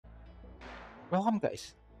Welcome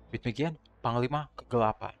guys, with me again, Panglima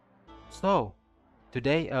Kegelapan. So,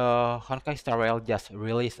 today Honkai Star Rail just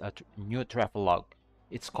released a new travelogue.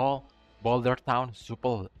 It's called Boulder Town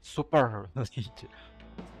Super Legion.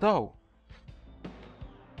 So,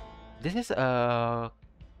 this is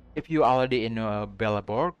if you already in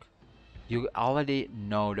Belaborg, you already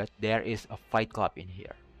know that there is a fight club in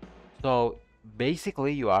here. So,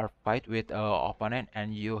 basically you are fight with opponent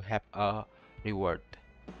and you have a reward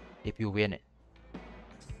if you win it.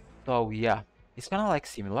 So yeah, it's kind of like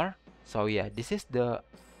similar. So yeah, this is the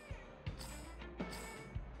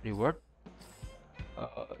reward.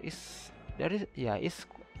 Is there is yeah, it's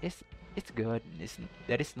good.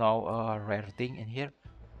 There is no rare thing in here,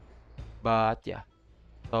 but yeah.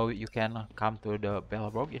 So you can come to the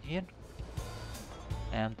Bellborg in here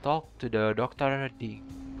and talk to the Doctor Jing.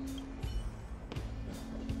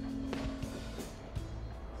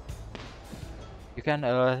 You can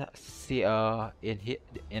see in here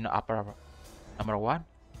in upper number one.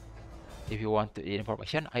 If you want the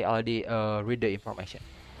information, I already read the information.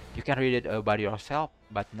 You can read it by yourself,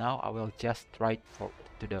 but now I will just try for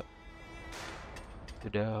to the to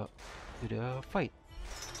the to the fight.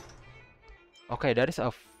 Okay, that is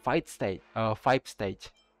a fight stage. Five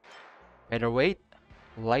stage. Featherweight,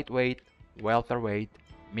 lightweight, welterweight,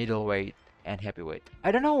 middleweight, and heavyweight.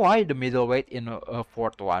 I don't know why the middleweight in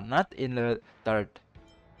fourth one, not in the third.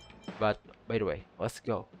 But by the way, let's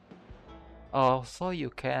go. Also,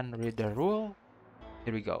 you can read the rule.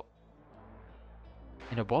 Here we go.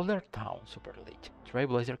 In a Boulder Town Super League,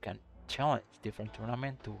 Trailblazer can challenge different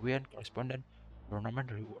tournaments to win corresponding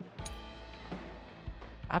tournament reward.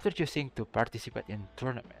 After choosing to participate in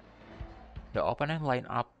tournament, the opponent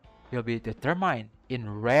lineup will be determined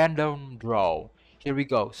in random draw. Here we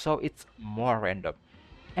go. So it's more random,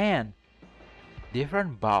 and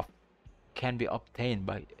different buff can be obtained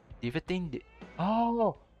by defeating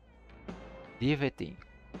defeating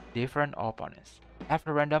different opponents.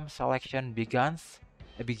 After random selection begins,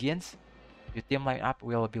 your team lineup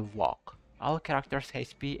will be locked. All characters'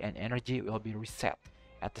 HP and energy will be reset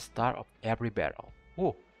at the start of every battle.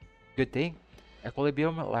 Oh, good thing.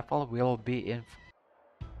 Equilibrium level will be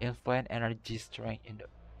influence energy strength in the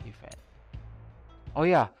event. Oh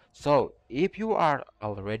yeah, so if you are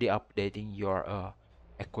already updating your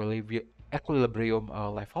equilibrium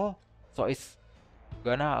level, so it's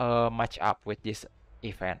gonna match up with this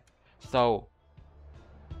event. So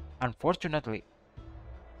unfortunately,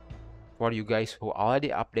 for you guys who already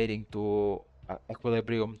updating to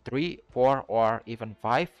equilibrium 3, 4, or even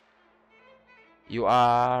 5, you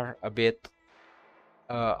are a bit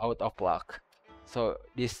out of luck. So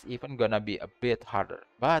this even gonna be a bit harder.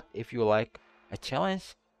 But if you like a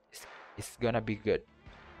challenge, it's gonna be good.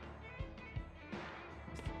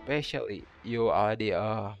 Especially you already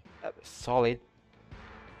a solid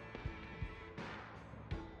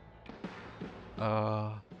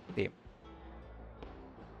team.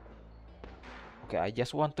 Okay, I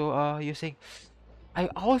just want to using. I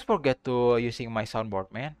always forget to using my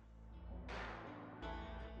soundboard, man.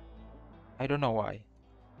 I don't know why.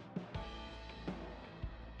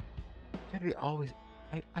 Should we always?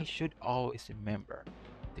 I should always remember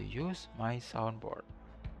to use my soundboard.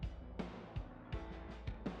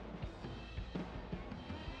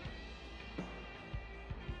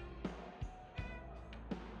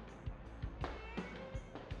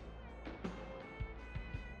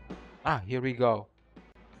 Ah, here we go.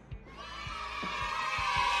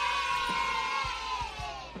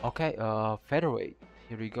 Okay, featherweight.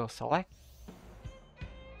 Here we go. Select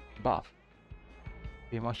buff.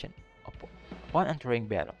 Emotion. Upon entering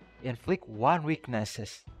battle, inflict one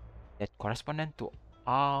weaknesses that correspond to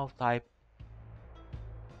all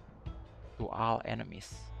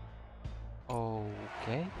enemies.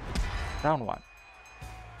 Okay. Round 1.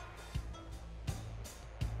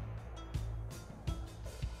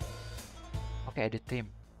 Okay, the team.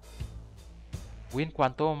 Wind,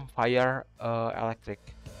 quantum, fire, electric.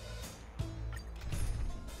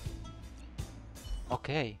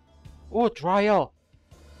 Okay. Oh, trial.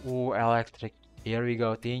 Oh, electric. Here we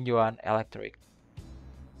go. Yuan, electric.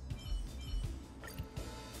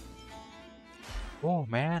 Oh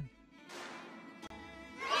man.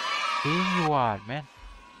 Yuan, man.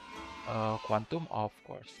 Quantum, of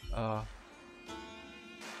course.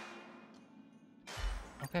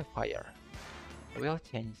 Okay, fire. We'll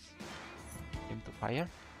change him to fire.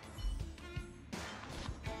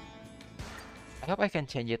 I hope I can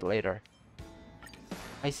change it later.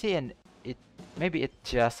 I see, and it maybe it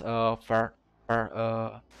just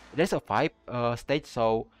there's a 5 stage,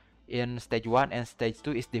 so in stage 1 and stage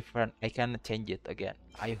 2 is different. I can change it again.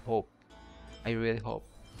 I hope. I really hope.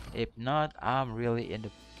 If not, I'm really in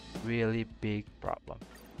the really big problem.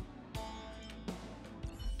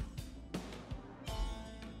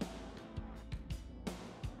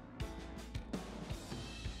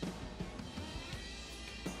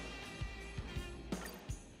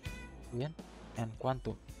 Yuan and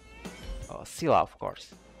Quantum. Scylla, of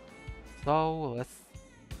course. So let's.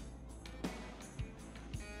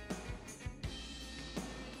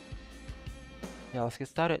 Yeah, let's get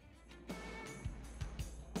started.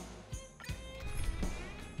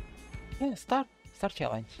 Yeah, start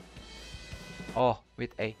challenge. Oh,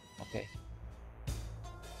 with A. Okay.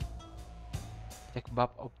 Check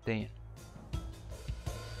buff obtain.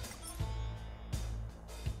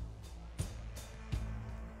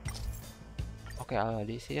 Okay, I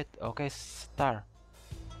already see it. Okay, star.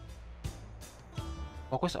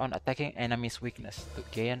 Focus on attacking enemy's weakness to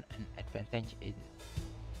gain an advantage in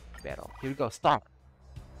battle. Here we go, star.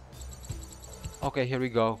 Okay, here we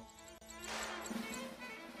go.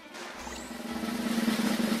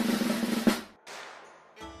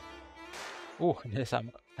 Oh, there's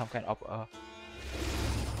some kind of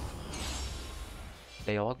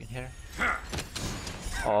dialogue in here.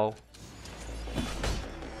 Oh.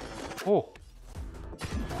 Oh.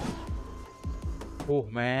 Oh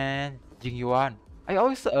man, Jing Yuan. I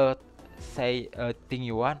always say Ting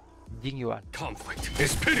Yuan, Jing Yuan. Conflict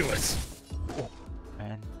is pitiless. Oh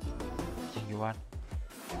man, Jing Yuan.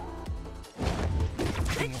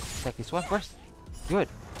 Take this one first. Good.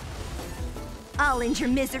 I'll end your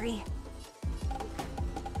misery.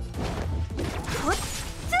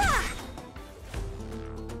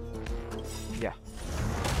 Yeah.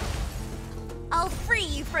 I'll free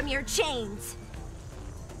you from your chains.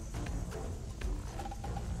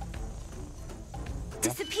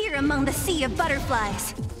 Disappear among the sea of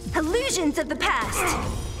butterflies. Illusions of the past.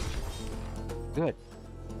 Good.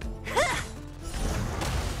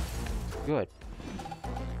 Good.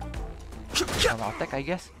 Normal attack, I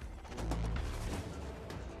guess.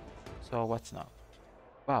 So what's now?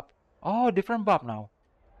 Buff. Oh, different buff now.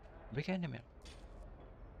 Big enemy.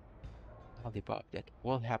 All the buff that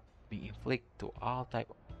will have be inflict to all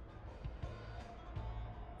type.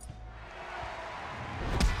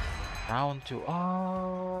 Round 2.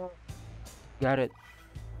 Oh, got it.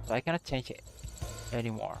 So I cannot change it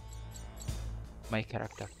anymore. My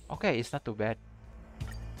character. Okay, it's not too bad.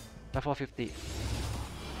 Level 50.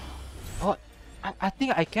 Oh, I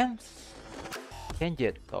think I can change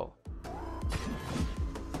it though.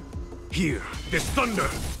 Here, this thunder.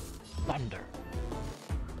 Thunder.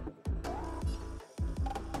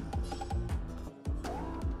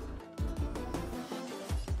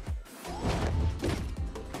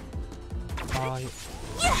 Oh,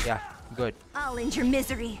 yeah, good. I'll end your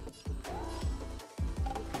misery.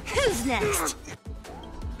 Who's next?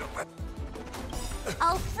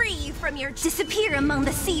 I'll free you from your disappear among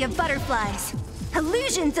the sea of butterflies.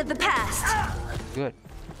 Illusions of the past. Good.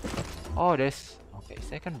 Oh, this. Okay,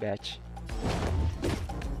 second batch.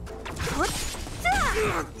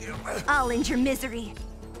 I'll end your misery.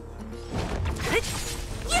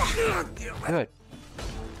 Good.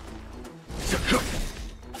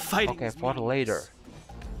 Fighting. Okay, for later.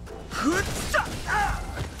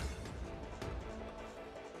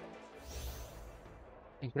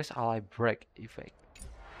 Increase ally break effect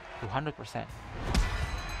to 100%.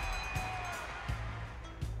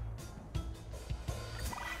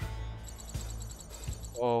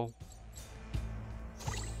 Oh.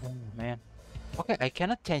 Oh man. Okay, I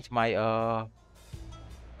cannot change my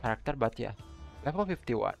character, but yeah, level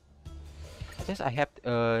 51. I guess I have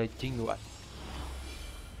Jing Yuan.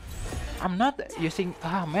 I'm not using.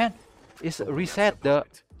 Ah man, it's reset the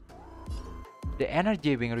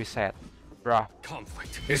energy being reset, bruh.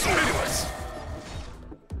 Conflict is pitiless.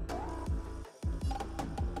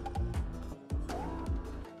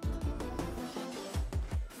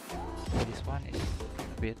 This one is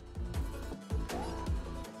a bit.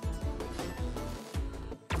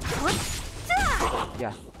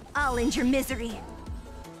 Yeah. I'll end your misery.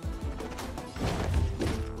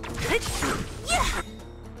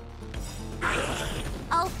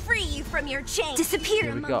 I'll free you from your chains. Disappear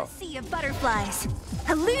Here we among go. the sea of butterflies.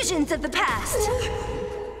 Illusions of the past.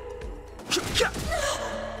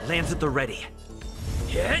 Lands at the ready.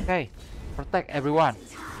 Okay, protect everyone.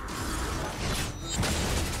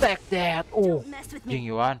 Take that. Oh, Don't mess with Jing me.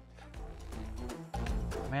 Yuan.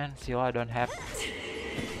 Man, Scylla don't have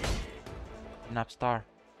enough star.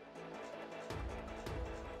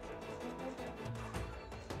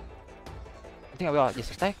 I think I will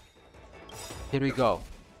just attack. Here we go.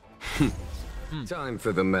 Time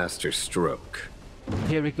for the master stroke.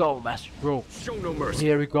 Here we go, Master Bro. Show no mercy.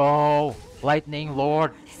 Here we go. Lightning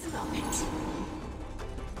Lord. This moment.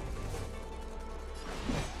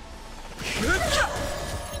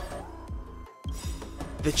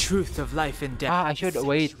 The truth of life and death. Ah, I should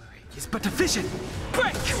wait. Is but a vision.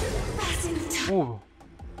 Break! Passing time. Oh,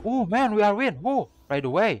 oh man, we are win. Oh, right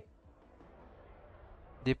away.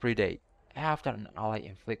 Depredate. After an ally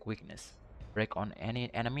inflict weakness, break on any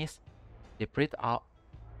enemies. Deplete all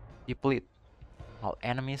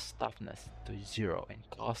enemies' toughness to 0 and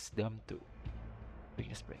cause them to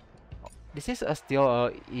weakness break. Oh, this is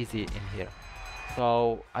still easy in here,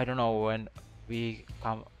 so I don't know when we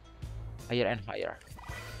come higher and higher.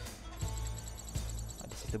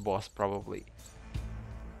 This is the boss probably.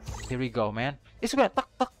 Here we go, man. It's gonna tuck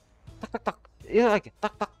tuck tuck tuck tuck. It's like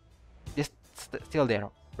tuck tuck. Just still there,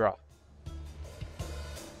 bro.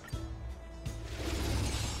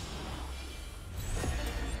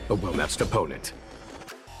 A well-matched opponent.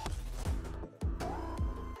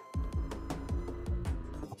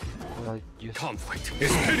 Well, just Conflict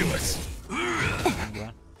is pitiless.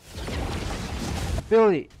 one.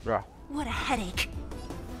 Ability, bro. What a headache.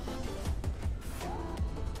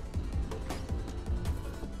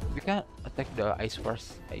 We can attack the ice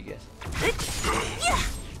first, I guess.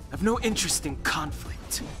 Have no interest in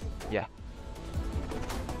conflict. Yeah.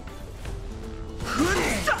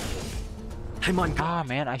 I'm on guard. Ah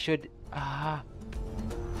man, I should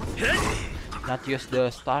not use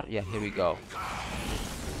the star. Yeah, here we go.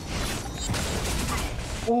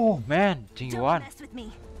 Oh man, Jing Don't Yuan. mess with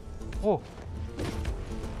me. Oh,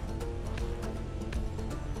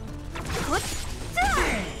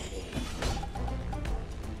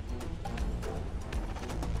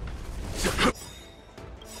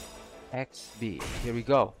 XB. Here we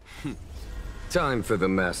go. Time for the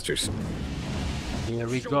masters. Here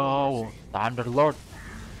we go. Thunderlord.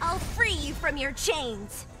 I'll free you from your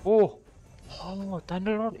chains. Oh, oh,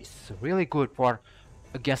 Thunderlord is really good for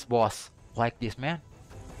against boss like this, man.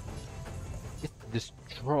 It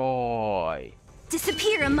destroy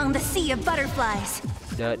Disappear among the sea of butterflies.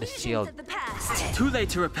 the Illusions shield. of the past. Too late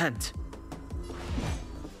to repent.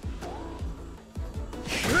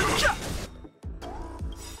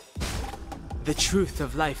 The truth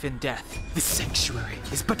of life and death. The sanctuary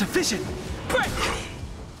is but a vision. Break!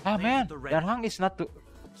 Ah man, the red- Dan Hang is not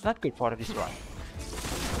it's not good for this run.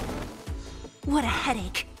 What a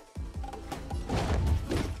headache.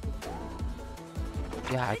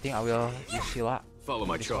 Yeah, I think I will use Sila. Follow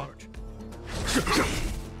my charge.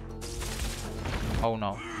 Oh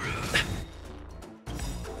no.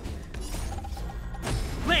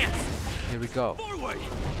 Lance! Here we go. Forward.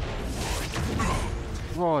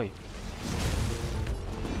 Roy.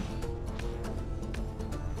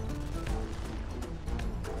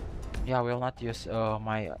 Yeah, I will not use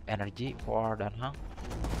my energy for Dan Hang.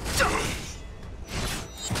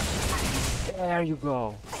 There you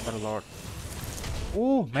go, Lord.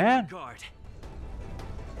 Oh man. Guard.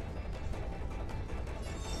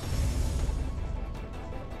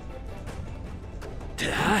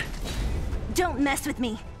 Don't mess with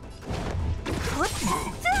me.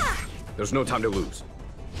 There's no time to lose.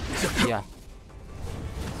 Yeah.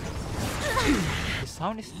 The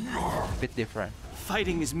sound is a bit different.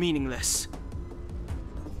 Fighting is meaningless.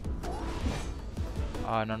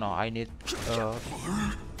 No, I need Star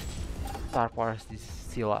Wars this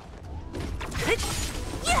Sila.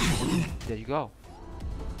 There you go.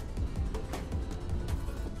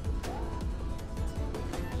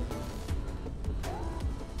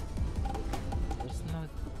 There's no...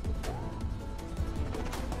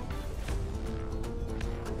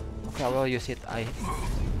 Okay, I will use it.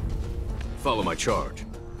 Follow my charge.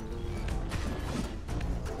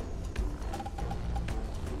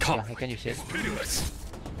 Yeah, I can use it. Pitiless.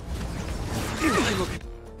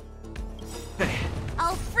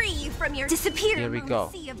 I'll free you from your disappear Here we among go.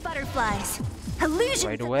 the sea of butterflies. Illusions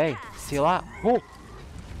Right of the away. past. Sila. Oh!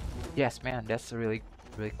 Yes, man, that's really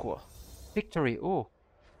cool. Victory. Oh.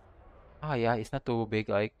 Ah, yeah, it's not too big,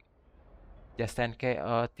 like just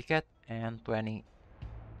 10k ticket and 20.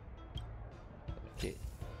 Okay.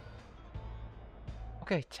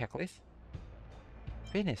 Okay, checklist.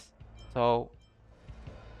 Finish. So,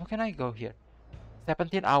 how can I go here?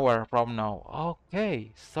 17 hour from now.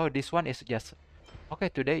 Okay, so this one is just okay.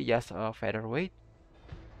 Today just a featherweight.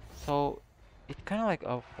 So it's kind of like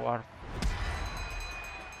a for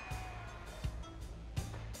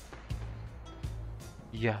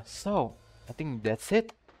yeah. So I think that's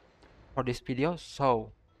it for this video.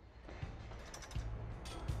 So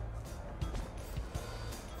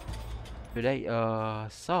today,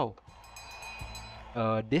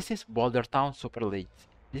 this is Boulder Town Super League.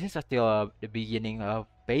 This is still the beginning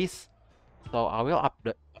phase, so I will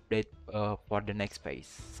update for the next phase.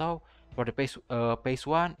 So for the phase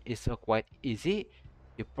 1 is quite easy.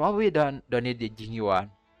 You probably don't need the Jing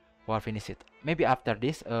Yuan for finish it. Maybe after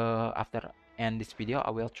this, after end this video,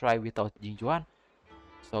 I will try without Jing Yuan.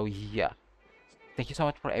 So yeah, thank you so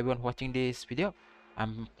much for everyone watching this video.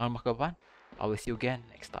 I'm Almakoban. I will see you again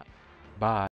next time. Bye.